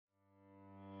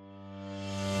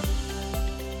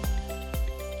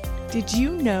Did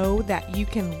you know that you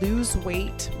can lose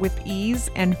weight with ease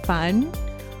and fun?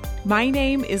 My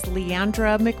name is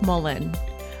Leandra McMullen.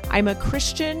 I'm a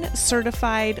Christian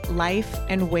certified life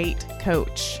and weight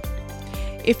coach.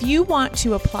 If you want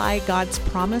to apply God's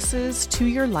promises to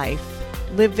your life,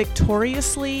 live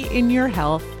victoriously in your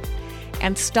health,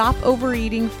 and stop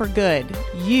overeating for good,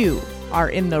 you are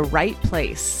in the right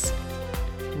place.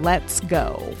 Let's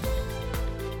go.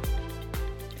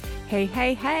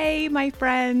 Hey, my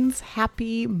friends.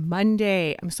 Happy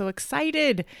Monday. I'm so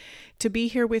excited to be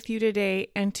here with you today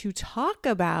and to talk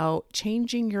about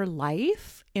changing your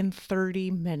life in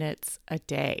 30 minutes a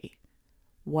day.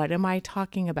 What am I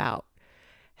talking about?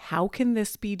 How can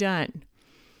this be done?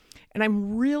 And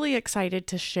I'm really excited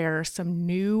to share some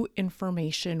new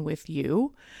information with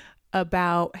you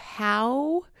about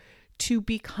how to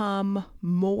become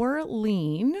more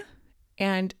lean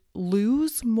and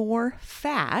lose more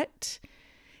fat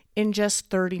in just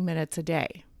 30 minutes a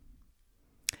day.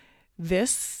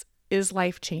 This is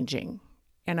life-changing,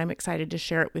 and I'm excited to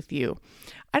share it with you.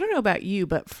 I don't know about you,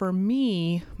 but for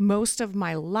me, most of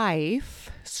my life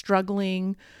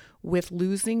struggling with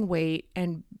losing weight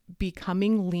and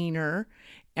becoming leaner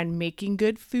and making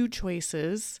good food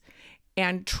choices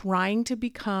and trying to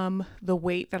become the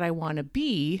weight that I want to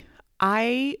be,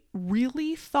 I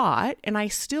really thought, and I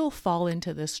still fall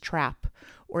into this trap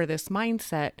or this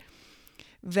mindset,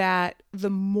 that the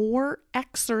more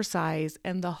exercise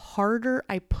and the harder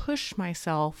I push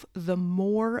myself, the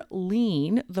more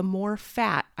lean, the more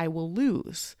fat I will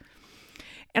lose.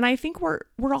 And I think we're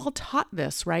all taught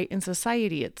this, right? In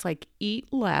society, it's like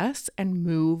eat less and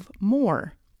move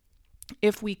more.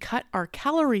 If we cut our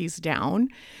calories down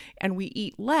and we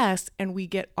eat less and we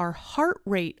get our heart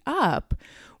rate up,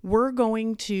 we're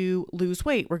going to lose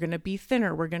weight. We're going to be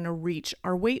thinner. We're going to reach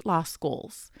our weight loss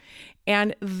goals.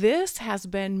 And this has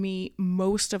been me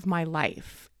most of my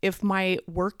life. If my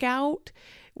workout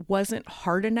wasn't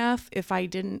hard enough, if I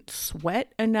didn't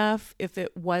sweat enough, if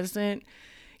it wasn't,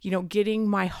 getting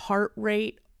my heart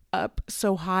rate up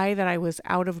so high that I was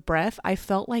out of breath, I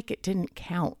felt like it didn't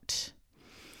count.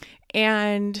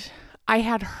 And I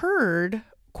had heard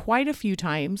quite a few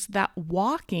times that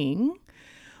walking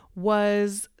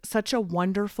was such a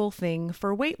wonderful thing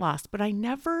for weight loss, but I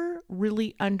never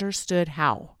really understood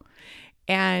how.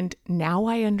 And now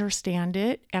I understand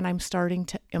it and I'm starting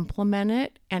to implement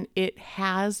it, and it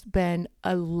has been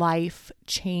a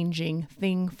life-changing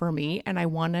thing for me, and I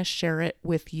want to share it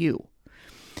with you.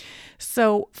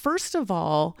 So first of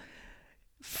all,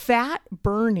 fat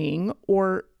burning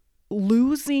or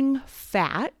losing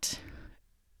fat,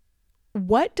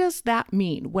 what does that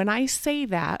mean? When I say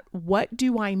that, what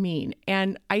do I mean?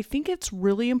 And I think it's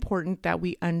really important that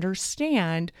we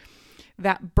understand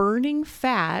that burning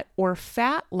fat or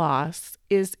fat loss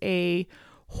is a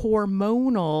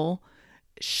hormonal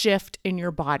shift in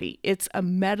your body. It's a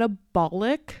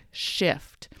metabolic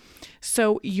shift.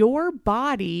 So your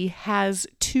body has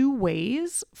two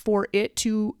ways for it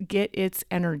to get its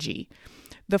energy.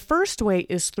 The first way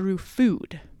is through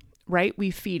food, right?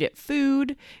 We feed it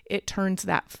food, it turns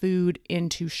that food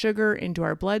into sugar, into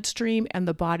our bloodstream, and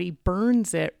the body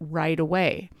burns it right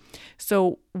away.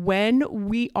 So when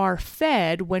we are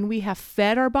fed, when we have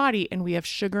fed our body and we have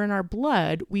sugar in our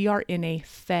blood, we are in a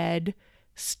fed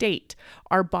state.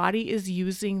 Our body is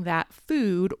using that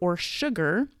food or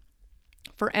sugar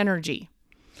for energy.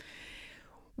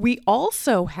 We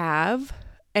also have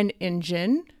an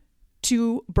engine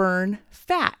to burn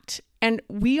fat. And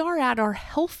we are at our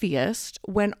healthiest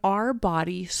when our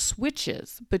body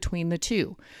switches between the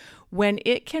two. When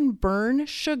it can burn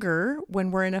sugar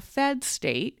when we're in a fed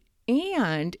state,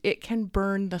 and it can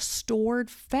burn the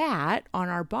stored fat on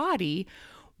our body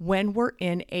when we're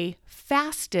in a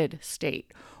fasted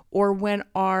state, or when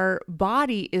our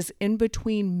body is in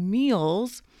between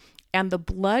meals and the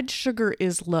blood sugar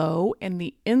is low and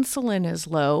the insulin is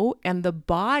low, and the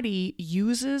body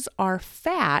uses our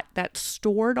fat that's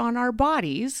stored on our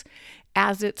bodies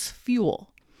as its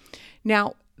fuel.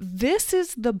 Now, this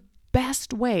is the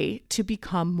best way to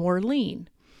become more lean.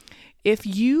 If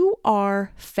you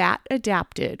are fat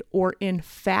adapted or in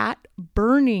fat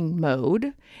burning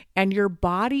mode and your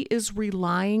body is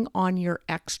relying on your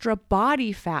extra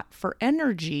body fat for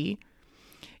energy,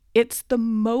 it's the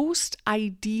most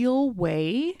ideal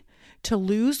way to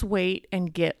lose weight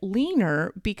and get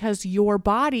leaner, because your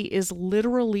body is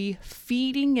literally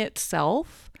feeding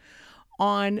itself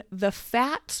on the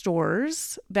fat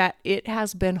stores that it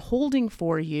has been holding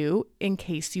for you in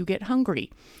case you get hungry.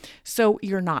 So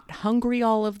you're not hungry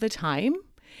all of the time,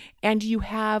 and you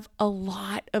have a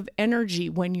lot of energy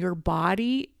when your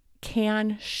body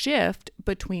can shift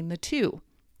between the two.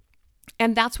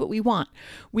 And that's what we want.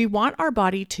 We want our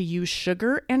body to use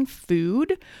sugar and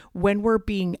food when we're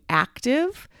being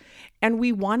active, and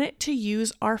we want it to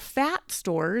use our fat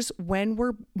stores when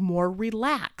we're more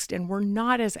relaxed and we're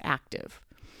not as active.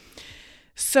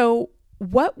 So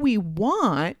what we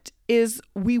want is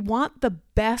we want the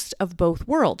best of both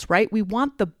worlds, right? We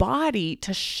want the body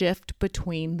to shift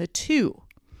between the two.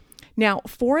 Now,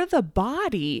 for the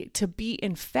body to be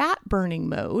in fat burning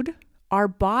mode, our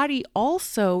body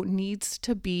also needs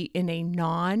to be in a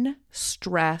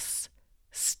non-stress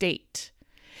state.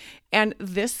 And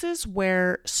this is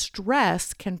where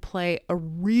stress can play a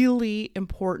really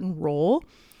important role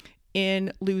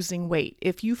in losing weight.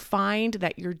 If you find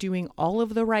that you're doing all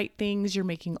of the right things, you're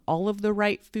making all of the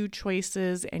right food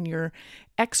choices, and you're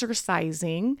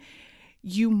exercising,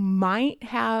 you might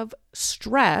have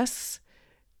stress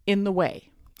in the way.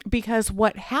 Because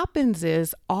what happens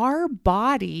is our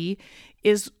body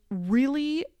is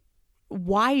really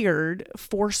wired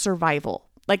for survival.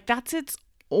 Like that's its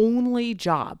only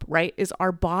job, right? Is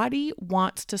our body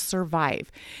wants to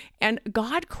survive. And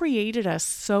God created us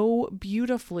so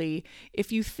beautifully.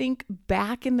 If you think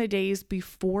back in the days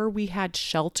before we had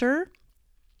shelter,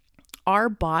 our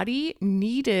body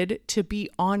needed to be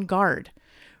on guard,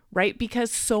 right?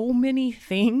 Because so many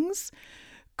things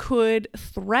could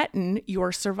threaten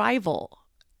your survival.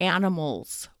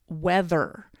 Animals,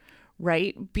 weather,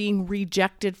 right? Being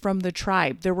rejected from the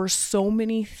tribe. There were so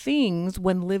many things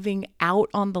when living out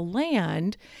on the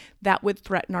land that would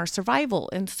threaten our survival.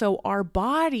 And so our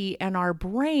body and our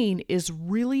brain is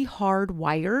really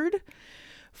hardwired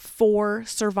for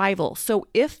survival. So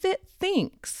if it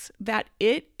thinks that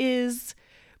it is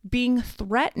being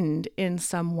threatened in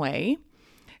some way,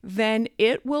 then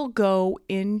it will go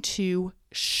into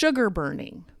sugar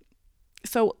burning.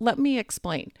 So let me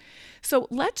explain. So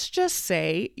let's just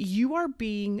say you are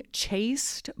being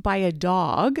chased by a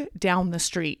dog down the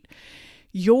street.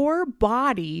 Your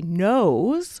body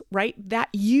knows, right, that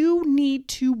you need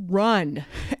to run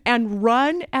and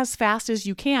run as fast as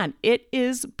you can. It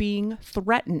is being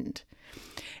threatened.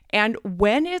 And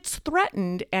when it's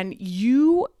threatened and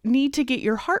you need to get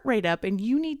your heart rate up and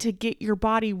you need to get your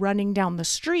body running down the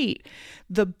street,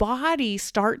 the body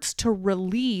starts to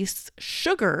release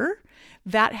sugar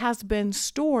that has been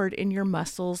stored in your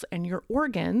muscles and your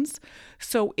organs.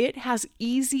 So it has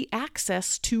easy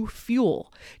access to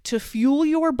fuel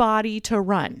your body to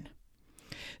run.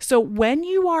 So when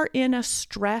you are in a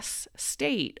stress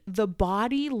state, the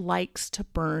body likes to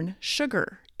burn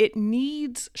sugar. It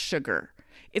needs sugar.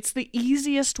 It's the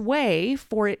easiest way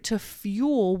for it to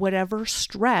fuel whatever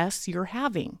stress you're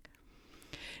having.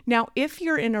 Now, if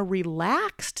you're in a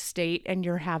relaxed state and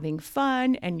you're having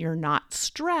fun and you're not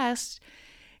stressed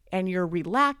and you're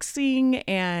relaxing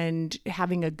and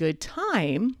having a good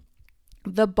time,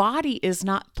 the body is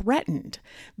not threatened.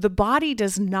 The body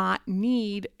does not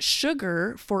need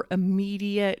sugar for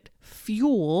immediate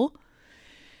fuel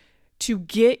to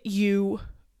get you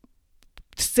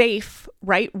safe,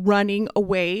 right? Running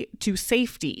away to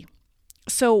safety.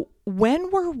 So when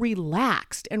we're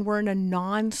relaxed and we're in a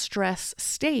non-stress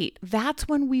state, that's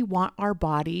when we want our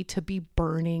body to be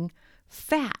burning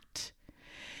fat.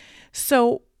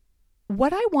 So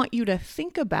what I want you to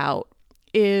think about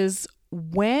is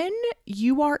when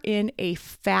you are in a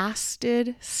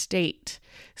fasted state.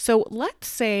 So let's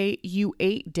say you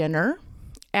ate dinner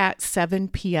at 7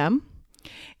 p.m.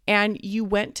 and you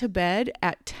went to bed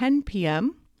at 10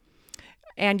 p.m.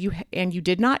 and you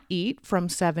did not eat from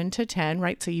 7 to 10,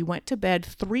 right? So you went to bed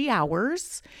 3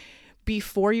 hours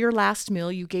before your last meal.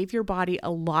 You gave your body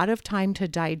a lot of time to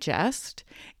digest,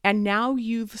 and now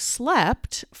you've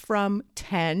slept from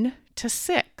 10 to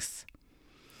 6.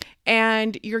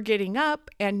 And you're getting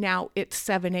up and now it's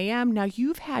 7 a.m. Now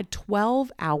you've had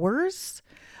 12 hours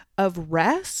of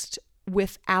rest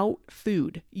without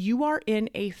food. You are in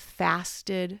a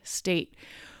fasted state.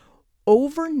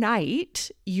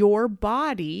 Overnight, your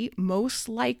body most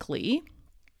likely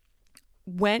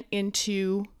went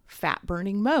into fat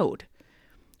burning mode,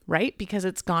 right? Because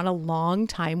it's gone a long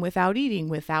time without eating,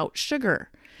 without sugar.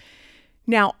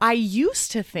 Now, I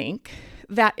used to think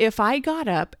that if I got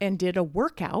up and did a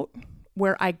workout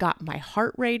where I got my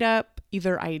heart rate up,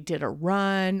 either I did a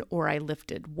run or I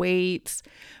lifted weights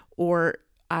or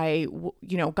I,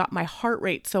 got my heart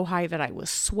rate so high that I was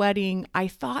sweating, I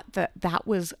thought that that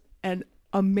was an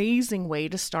amazing way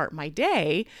to start my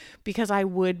day because I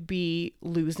would be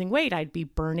losing weight. I'd be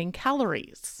burning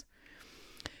calories.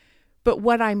 But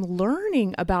what I'm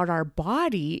learning about our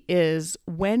body is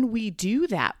when we do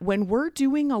that, when we're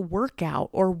doing a workout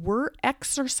or we're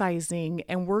exercising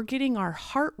and we're getting our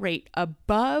heart rate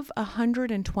above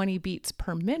 120 beats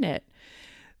per minute,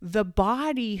 the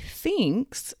body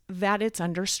thinks that it's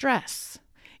under stress.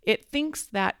 It thinks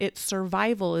that its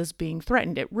survival is being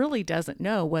threatened. It really doesn't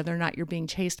know whether or not you're being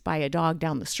chased by a dog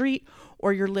down the street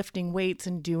or you're lifting weights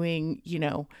and doing,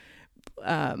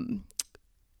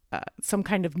 some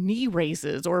kind of knee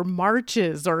raises or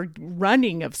marches or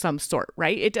running of some sort,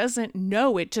 right? It doesn't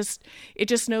know. It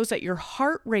just knows that your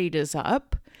heart rate is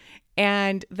up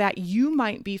and that you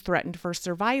might be threatened for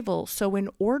survival. So in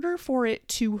order for it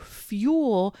to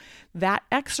fuel that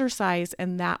exercise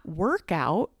and that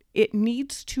workout, it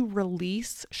needs to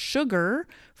release sugar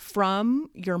from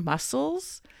your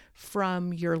muscles,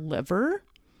 from your liver,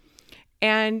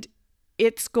 and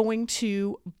it's going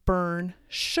to burn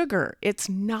sugar. It's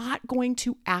not going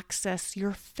to access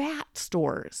your fat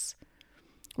stores,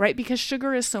 right? Because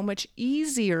sugar is so much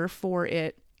easier for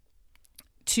it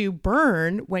to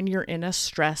burn when you're in a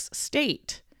stress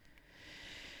state.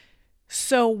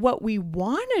 So what we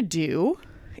want to do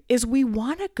is we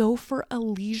want to go for a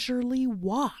leisurely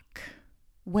walk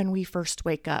when we first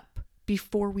wake up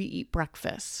before we eat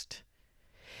breakfast.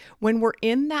 When we're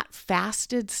in that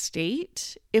fasted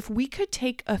state, if we could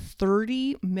take a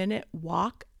 30-minute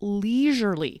walk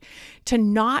leisurely to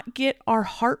not get our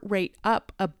heart rate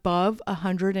up above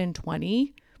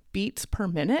 120 beats per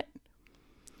minute,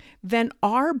 then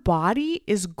our body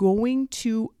is going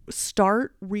to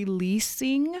start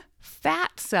releasing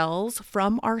fat cells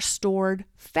from our stored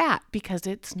fat because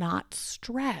it's not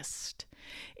stressed.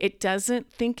 It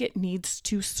doesn't think it needs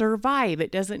to survive.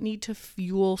 It doesn't need to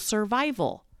fuel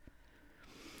survival.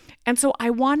 And so I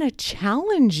want to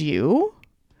challenge you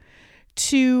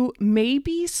to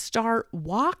maybe start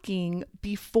walking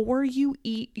before you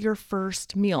eat your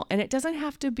first meal. And it doesn't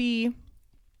have to be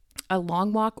a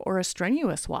long walk or a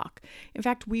strenuous walk. In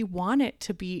fact, we want it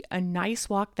to be a nice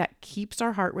walk that keeps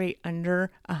our heart rate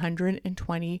under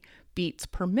 120 beats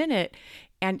per minute,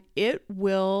 and it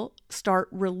will start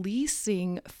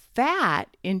releasing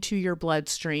fat into your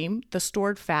bloodstream, the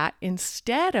stored fat,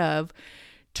 instead of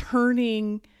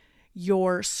turning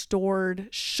your stored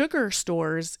sugar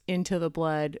stores into the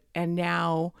blood, and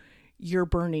now you're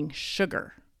burning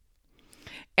sugar.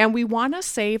 And we want to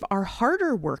save our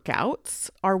harder workouts,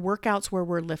 our workouts where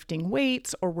we're lifting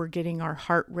weights or we're getting our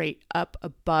heart rate up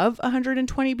above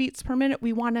 120 beats per minute.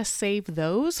 We want to save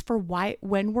those for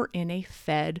when we're in a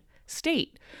fed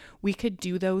state. We could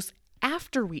do those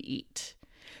after we eat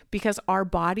because our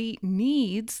body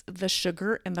needs the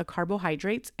sugar and the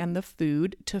carbohydrates and the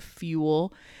food to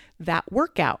fuel that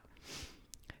workout.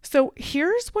 So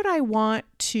here's what I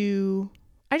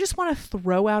just want to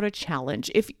throw out a challenge.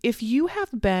 If you have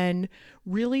been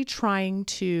really trying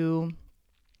to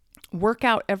work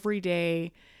out every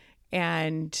day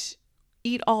and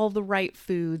eat all the right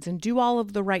foods and do all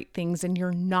of the right things and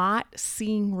you're not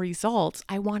seeing results,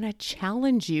 I want to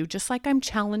challenge you, just like I'm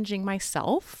challenging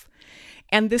myself.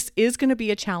 And this is going to be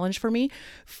a challenge for me.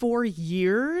 For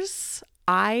years,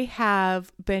 I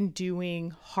have been doing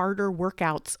harder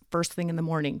workouts first thing in the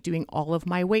morning, doing all of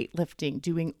my weightlifting,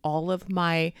 doing all of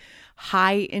my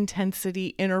high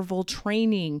intensity interval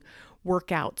training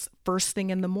workouts first thing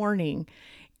in the morning.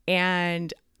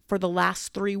 And for the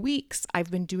last 3 weeks,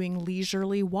 I've been doing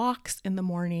leisurely walks in the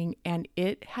morning, and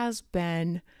it has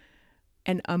been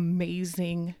an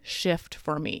amazing shift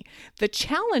for me. The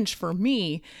challenge for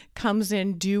me comes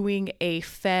in doing a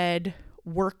fed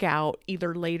workout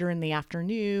either later in the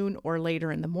afternoon or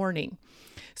later in the morning.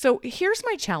 So here's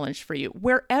my challenge for you.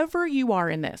 Wherever you are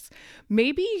in this,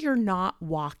 maybe you're not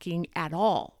walking at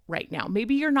all right now.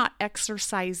 Maybe you're not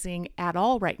exercising at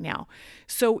all right now.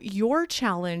 So your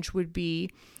challenge would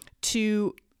be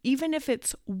to, even if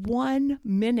it's 1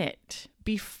 minute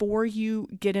before you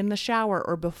get in the shower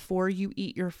or before you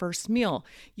eat your first meal,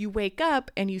 you wake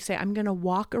up and you say, I'm going to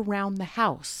walk around the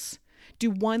house. Do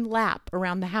 1 lap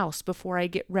around the house before I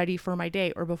get ready for my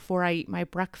day or before I eat my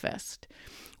breakfast.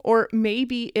 Or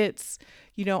maybe it's,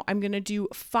 I'm going to do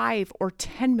 5 or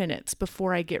 10 minutes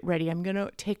before I get ready. I'm going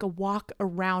to take a walk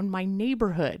around my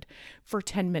neighborhood for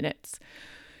 10 minutes.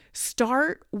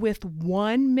 Start with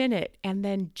 1 minute and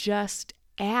then just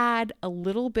add a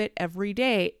little bit every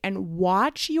day and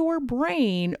watch your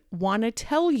brain want to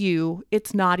tell you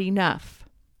it's not enough.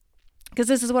 Because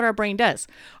this is what our brain does.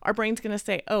 Our brain's going to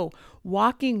say,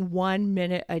 walking 1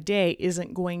 minute a day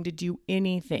isn't going to do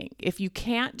anything. If you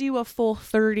can't do a full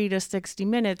 30 to 60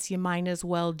 minutes, you might as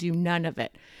well do none of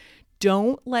it.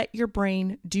 Don't let your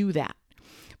brain do that.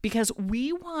 because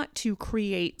we want to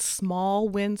create small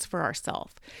wins for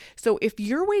ourselves. So if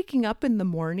you're waking up in the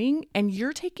morning and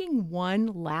you're taking one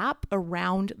lap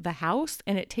around the house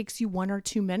and it takes you 1 or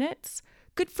 2 minutes,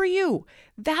 good for you.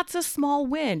 That's a small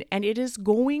win, and it is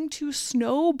going to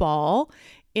snowball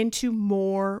into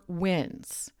more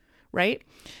wins, right?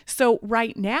 So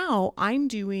right now I'm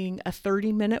doing a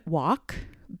 30-minute walk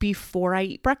before I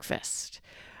eat breakfast.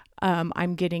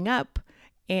 I'm getting up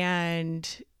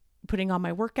and putting on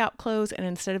my workout clothes, and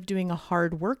instead of doing a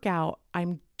hard workout,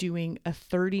 I'm doing a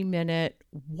 30-minute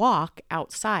walk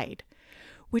outside,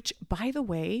 which, by the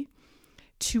way,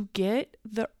 to get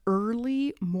the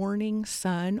early morning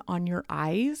sun on your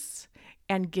eyes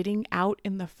and getting out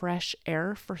in the fresh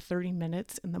air for 30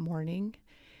 minutes in the morning,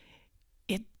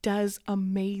 it does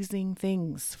amazing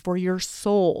things for your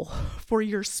soul, for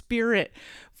your spirit,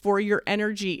 for your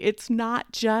energy. It's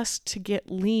not just to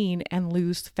get lean and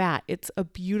lose fat. It's a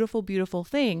beautiful, beautiful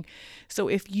thing. So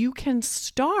if you can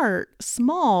start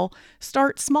small,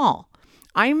 start small.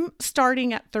 I'm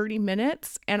starting at 30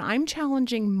 minutes and I'm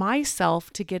challenging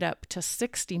myself to get up to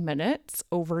 60 minutes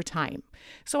over time.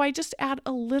 So I just add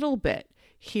a little bit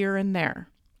here and there.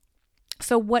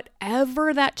 So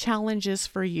whatever that challenge is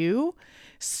for you,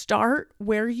 start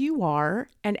where you are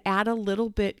and add a little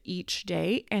bit each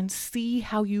day and see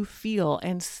how you feel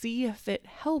and see if it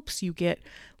helps you get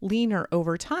leaner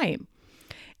over time.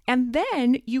 And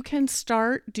then you can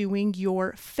start doing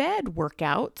your fed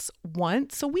workouts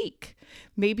once a week.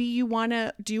 Maybe you want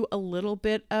to do a little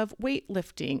bit of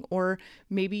weightlifting, or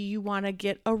maybe you want to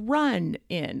get a run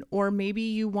in, or maybe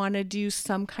you want to do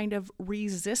some kind of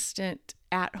resistant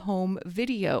at-home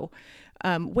video,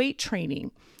 weight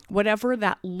training, whatever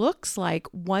that looks like.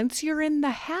 Once you're in the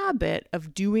habit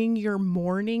of doing your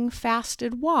morning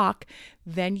fasted walk,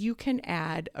 then you can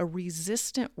add a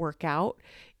resistant workout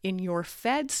in your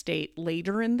fed state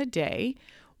later in the day,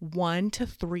 1 to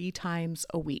 3 times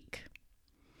a week.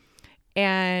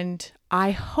 And I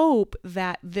hope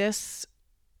that this,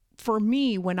 for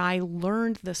me, when I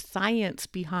learned the science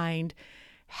behind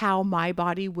how my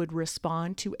body would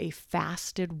respond to a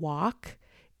fasted walk,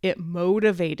 it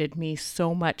motivated me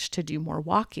so much to do more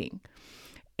walking.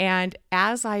 And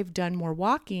as I've done more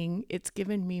walking, it's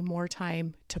given me more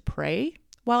time to pray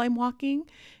while I'm walking.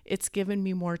 It's given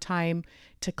me more time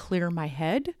to clear my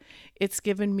head. It's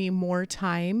given me more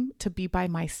time to be by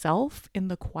myself in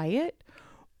the quiet.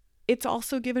 It's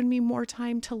also given me more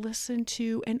time to listen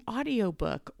to an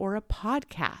audiobook or a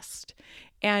podcast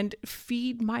and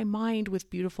feed my mind with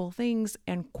beautiful things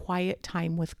and quiet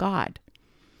time with God.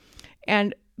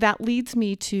 And that leads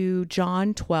me to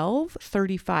John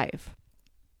 12:35,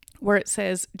 where it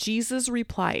says, Jesus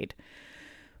replied,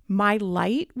 "My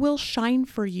light will shine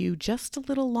for you just a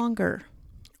little longer.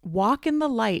 Walk in the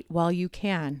light while you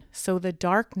can, so the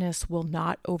darkness will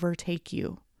not overtake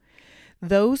you.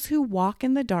 Those who walk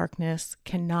in the darkness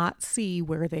cannot see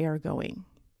where they are going."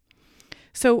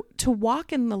 So to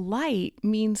walk in the light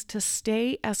means to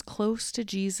stay as close to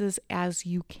Jesus as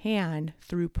you can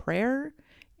through prayer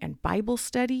and Bible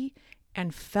study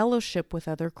and fellowship with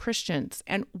other Christians.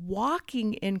 And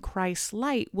walking in Christ's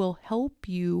light will help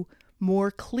you more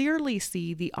clearly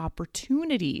see the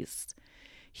opportunities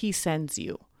He sends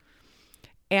you.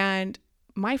 And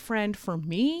my friend, for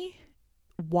me,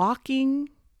 walking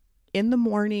in the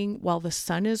morning while the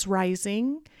sun is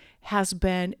rising has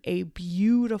been a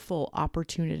beautiful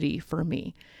opportunity for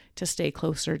me to stay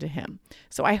closer to Him.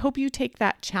 So I hope you take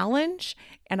that challenge,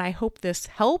 and I hope this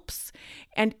helps.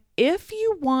 And if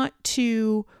you want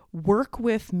to work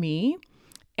with me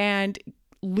and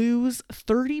lose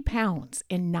 30 pounds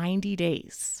in 90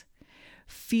 days,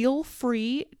 feel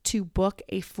free to book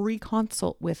a free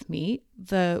consult with me.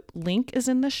 The link is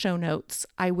in the show notes.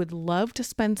 I would love to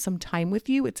spend some time with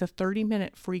you. It's a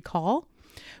 30-minute free call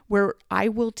where I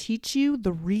will teach you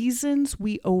the reasons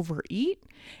we overeat,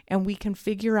 and we can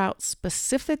figure out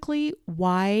specifically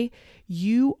why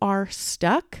you are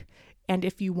stuck and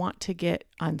if you want to get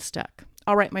unstuck.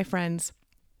 All right, my friends.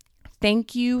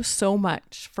 Thank you so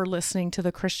much for listening to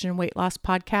the Christian Weight Loss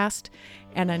Podcast.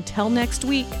 And until next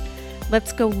week,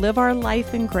 let's go live our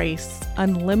life in grace,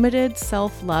 unlimited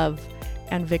self-love,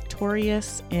 and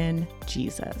victorious in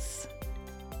Jesus.